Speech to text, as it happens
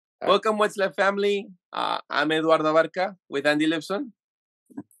Welcome, What's Left family. I'm Eduardo Barca with Andy Lipson.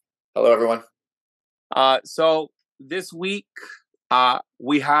 Hello, everyone. So this week,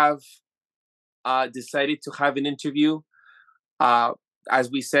 we have decided to have an interview. As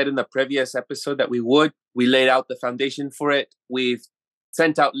we said in the previous episode that we would, we laid out the foundation for it. We've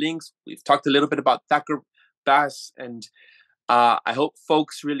sent out links. We've talked a little bit about Thacker Pass, and I hope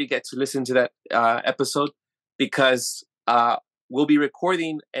folks really get to listen to that episode because we'll be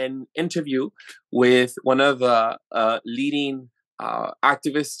recording an interview with one of the leading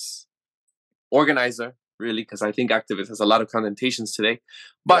activists, organizer, really, because I think activist has a lot of connotations today.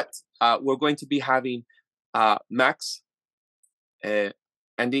 But we're going to be having Max.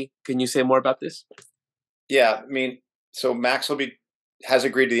 Andy, can you say more about this? Yeah, I mean, so Max has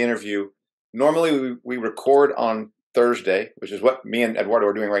agreed to the interview. Normally, we record on Thursday, which is what me and Eduardo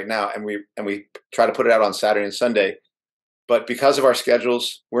are doing right now, and we try to put it out on Saturday and Sunday. But because of our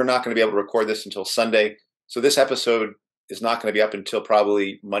schedules, we're not going to be able to record this until Sunday. So this episode is not going to be up until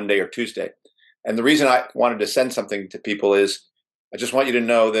probably Monday or Tuesday. And the reason I wanted to send something to people is I just want you to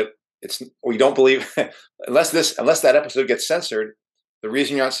know that we don't believe unless that episode gets censored, the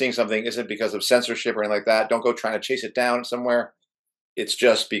reason you're not seeing something isn't because of censorship or anything like that. Don't go trying to chase it down somewhere. It's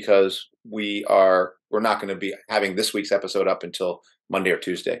just because we're not going to be having this week's episode up until Monday or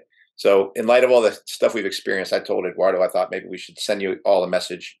Tuesday. So in light of all the stuff we've experienced, I told Eduardo I thought maybe we should send you all a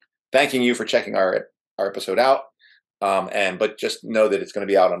message thanking you for checking our episode out. But just know that it's going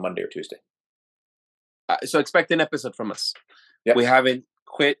to be out on Monday or Tuesday. So expect an episode from us. Yep. We haven't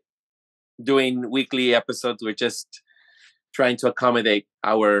quit doing weekly episodes. We're just trying to accommodate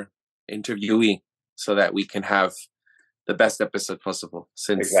our interviewee so that we can have the best episode possible.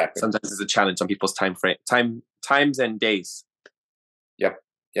 Since sometimes it's a challenge on people's times and days.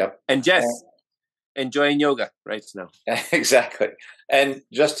 Yep. And Jess, enjoying yoga right now. Exactly. And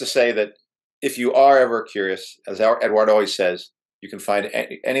just to say that if you are ever curious, as Eduardo always says, you can find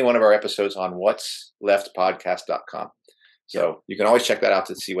any one of our episodes on what'sleftpodcast.com. So you can always check that out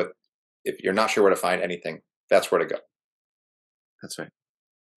to see if you're not sure where to find anything, that's where to go. That's right.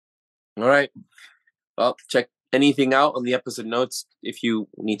 All right. Well, check anything out on the episode notes if you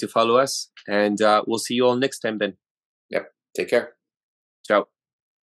need to follow us. And we'll see you all next time then. Yep. Take care. Ciao.